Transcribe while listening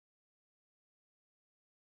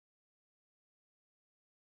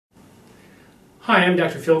Hi, I'm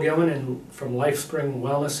Dr. Phil Gilman from LifeSpring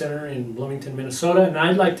Wellness Center in Bloomington, Minnesota, and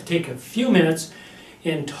I'd like to take a few minutes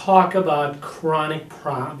and talk about chronic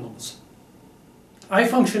problems. I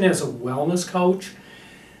function as a wellness coach.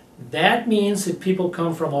 That means that people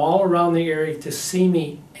come from all around the area to see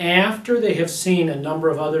me after they have seen a number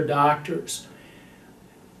of other doctors.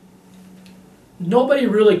 Nobody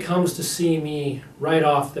really comes to see me right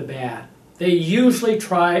off the bat. They usually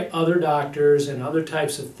try other doctors and other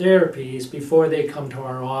types of therapies before they come to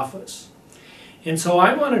our office. And so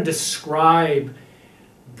I want to describe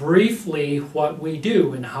briefly what we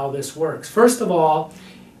do and how this works. First of all,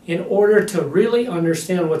 in order to really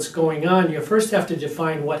understand what's going on, you first have to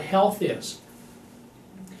define what health is.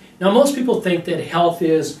 Now, most people think that health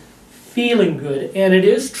is feeling good, and it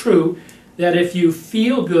is true that if you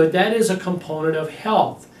feel good, that is a component of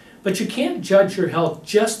health. But you can't judge your health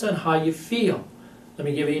just on how you feel. Let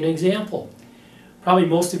me give you an example. Probably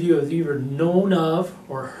most of you have either known of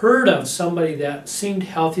or heard of somebody that seemed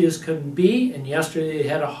healthy as can be, and yesterday they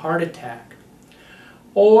had a heart attack.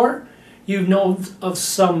 Or you've known of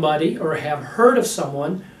somebody or have heard of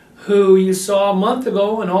someone who you saw a month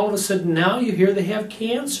ago, and all of a sudden now you hear they have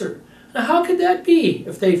cancer. Now, how could that be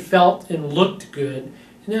if they felt and looked good,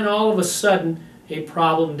 and then all of a sudden a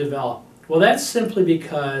problem developed? Well, that's simply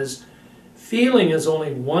because feeling is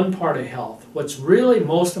only one part of health. What's really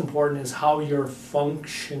most important is how you're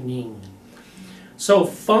functioning. So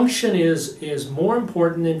function is more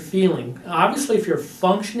important than feeling. Obviously, if you're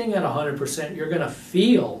functioning at 100%, you're going to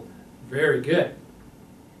feel very good.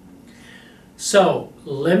 So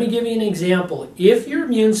let me give you an example. If your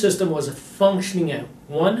immune system was functioning at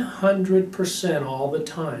 100% all the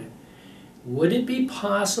time, would it be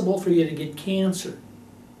possible for you to get cancer?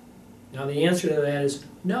 Now, the answer to that is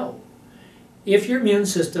no. If your immune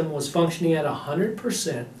system was functioning at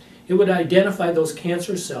 100%, it would identify those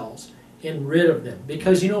cancer cells and rid of them.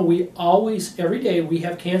 Because, you know, we always, every day, we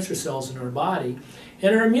have cancer cells in our body,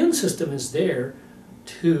 and our immune system is there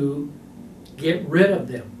to get rid of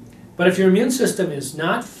them. But if your immune system is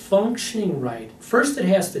not functioning right, first it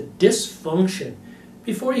has to dysfunction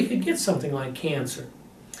before you could get something like cancer.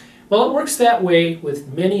 Well, it works that way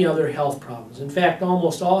with many other health problems. In fact,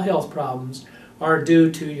 almost all health problems are due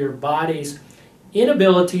to your body's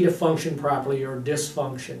inability to function properly or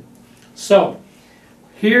dysfunction. So,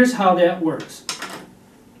 here's how that works.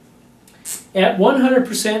 At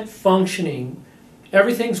 100% functioning,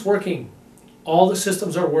 everything's working. All the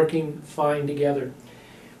systems are working fine together.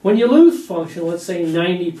 When you lose function, let's say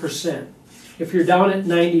 90%, if you're down at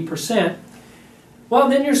 90%, well,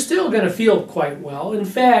 then you're still going to feel quite well. In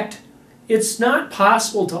fact, it's not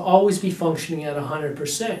possible to always be functioning at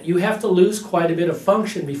 100%. You have to lose quite a bit of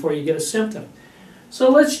function before you get a symptom. So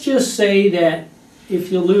let's just say that if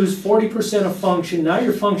you lose 40% of function, now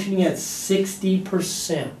you're functioning at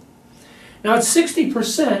 60%. Now at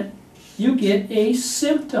 60%, you get a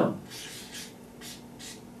symptom.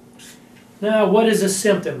 Now, what is a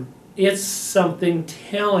symptom? It's something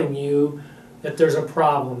telling you that there's a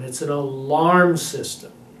problem. It's an alarm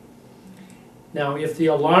system. Now, if the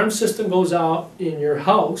alarm system goes out in your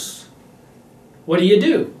house, what do you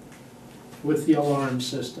do with the alarm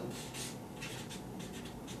system?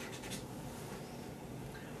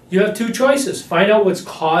 You have two choices. Find out what's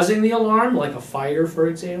causing the alarm, like a fire, for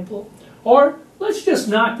example, or let's just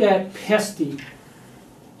knock that pesky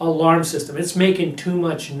alarm system. It's making too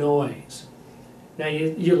much noise. Now,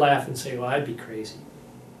 you laugh and say, well, I'd be crazy.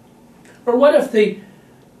 Or what if the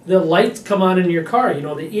lights come on in your car, you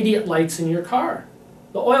know, the idiot lights in your car.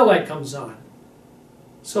 The oil light comes on.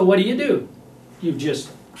 So what do? You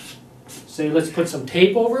just say, let's put some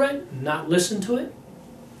tape over it and not listen to it?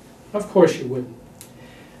 Of course you wouldn't.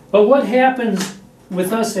 But what happens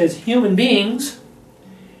with us as human beings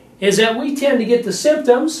is that we tend to get the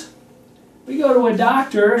symptoms. We go to a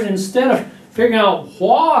doctor, and instead of figuring out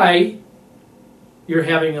why you're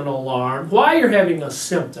having an alarm, why you're having a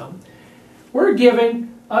symptom, we're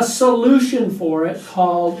giving a solution for it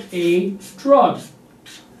called a drug.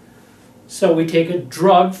 So we take a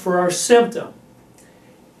drug for our symptom.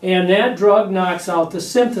 And that drug knocks out the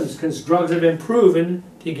symptoms because drugs have been proven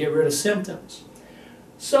to get rid of symptoms.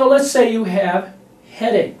 So let's say you have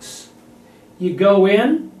headaches. You go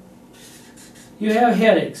in, you have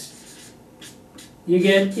headaches. You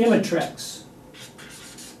get Imitrex.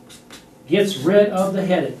 Gets rid of the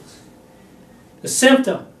headaches. The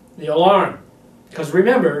symptom, the alarm. Because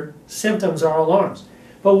remember, symptoms are alarms.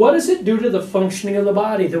 But what does it do to the functioning of the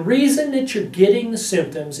body? The reason that you're getting the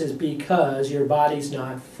symptoms is because your body's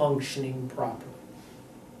not functioning properly.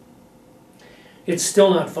 It's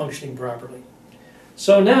still not functioning properly.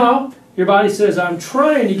 So now your body says, I'm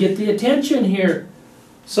trying to get the attention here.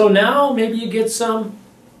 So now maybe you get some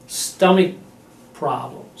stomach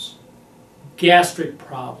problems, gastric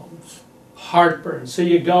problems, heartburn. So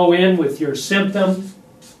you go in with your symptom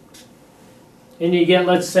and you get,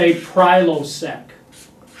 let's say, Prilosec.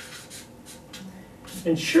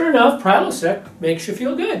 And sure enough, Prilosec makes you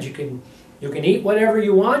feel good. You can eat whatever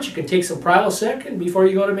you want. You can take some Prilosec and before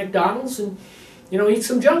you go to McDonald's and eat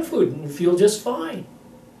some junk food and feel just fine.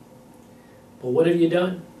 But what have you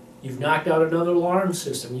done? You've knocked out another alarm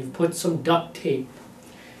system. You've put some duct tape.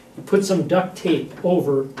 You put some duct tape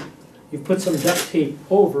over. You've put some duct tape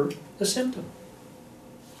over the symptom.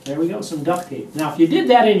 There we go, some duct tape. Now, if you did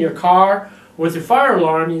that in your car with your fire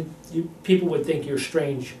alarm, people would think you're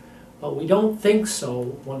strange. But we don't think so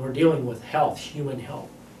when we're dealing with health, human health.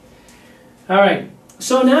 All right.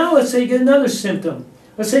 So now let's say you get another symptom.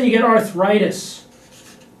 Let's say you get arthritis.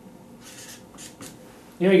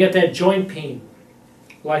 You get that joint pain,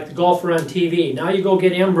 like the golfer on TV. Now you go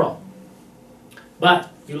get Embro.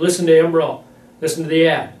 But you listen to Embro. Listen to the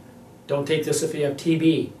ad. Don't take this if you have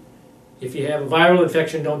TB. If you have a viral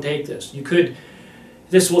infection, don't take this.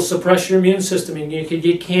 This will suppress your immune system and you could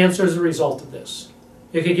get cancer as a result of this.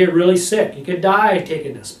 You could get really sick. You could die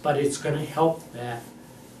taking this, but it's going to help that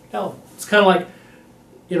health. It's kind of like,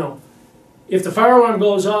 if the fire alarm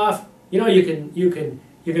goes off, you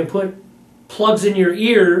can put plugs in your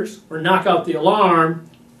ears or knock out the alarm.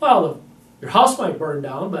 Well, your house might burn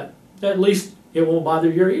down, but at least it won't bother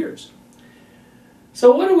your ears.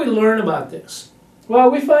 So what do we learn about this?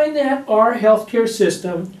 Well, we find that our healthcare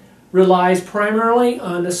system relies primarily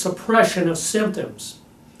on the suppression of symptoms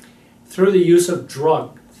through the use of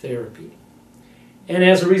drug therapy. And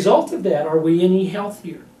as a result of that, are we any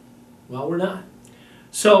healthier? Well, we're not.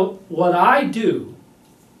 So what I do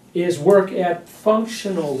is work at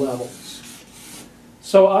functional levels.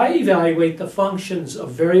 So I evaluate the functions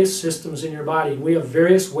of various systems in your body. We have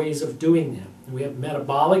various ways of doing that. We have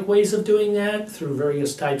metabolic ways of doing that through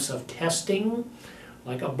various types of testing,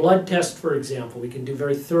 like a blood test, for example. We can do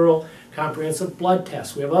very thorough, comprehensive blood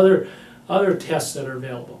tests. We have other tests that are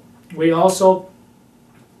available. We also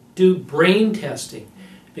do brain testing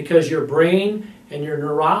because your brain and your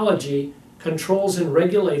neurology controls and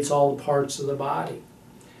regulates all the parts of the body.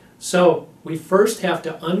 So we first have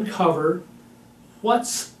to uncover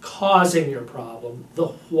what's causing your problem, the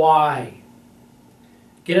why.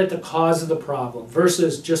 Get at the cause of the problem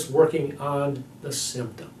versus just working on the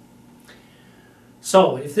symptom.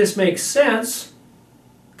 So if this makes sense,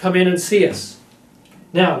 come in and see us.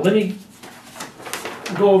 Now, let me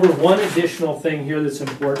go over one additional thing here that's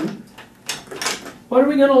important. What are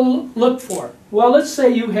we going to look for? Well, let's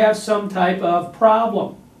say you have some type of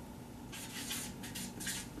problem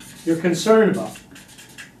you're concerned about.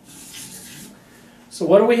 So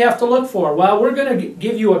what do we have to look for? Well, we're going to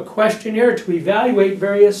give you a questionnaire to evaluate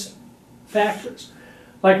various factors.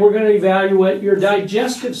 Like we're going to evaluate your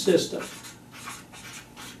digestive system.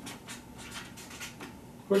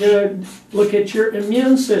 We're going to look at your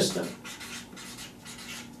immune system.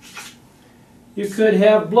 You could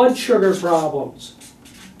have blood sugar problems.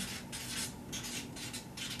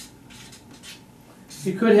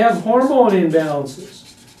 You could have hormone imbalances.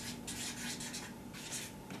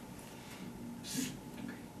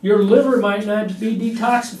 Your liver might not be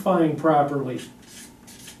detoxifying properly.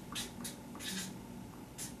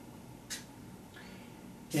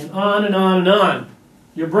 And on and on and on.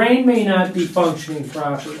 Your brain may not be functioning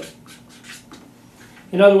properly.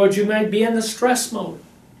 In other words, you might be in the stress mode.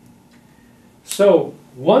 So,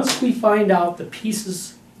 once we find out the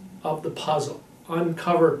pieces of the puzzle,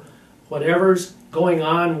 uncover whatever's going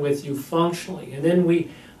on with you functionally, and then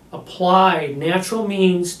we apply natural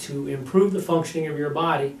means to improve the functioning of your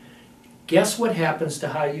body, guess what happens to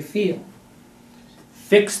how you feel?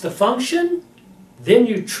 Fix the function, then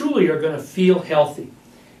you truly are going to feel healthy.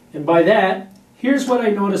 And by that, here's what I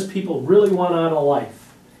notice people really want out of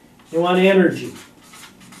life. They want energy.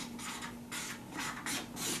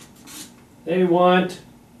 They want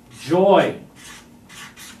joy.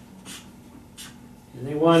 And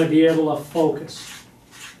they want to be able to focus.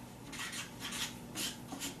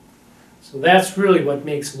 So that's really what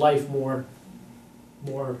makes life more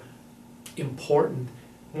important,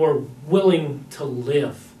 more willing to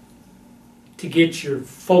live, to get your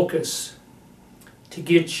focus, to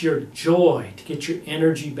get your joy, to get your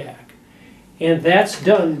energy back. And that's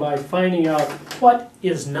done by finding out what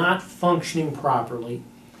is not functioning properly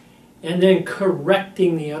and then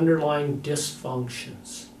correcting the underlying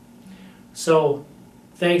dysfunctions. So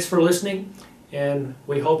thanks for listening, and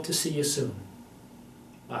we hope to see you soon.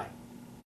 Bye.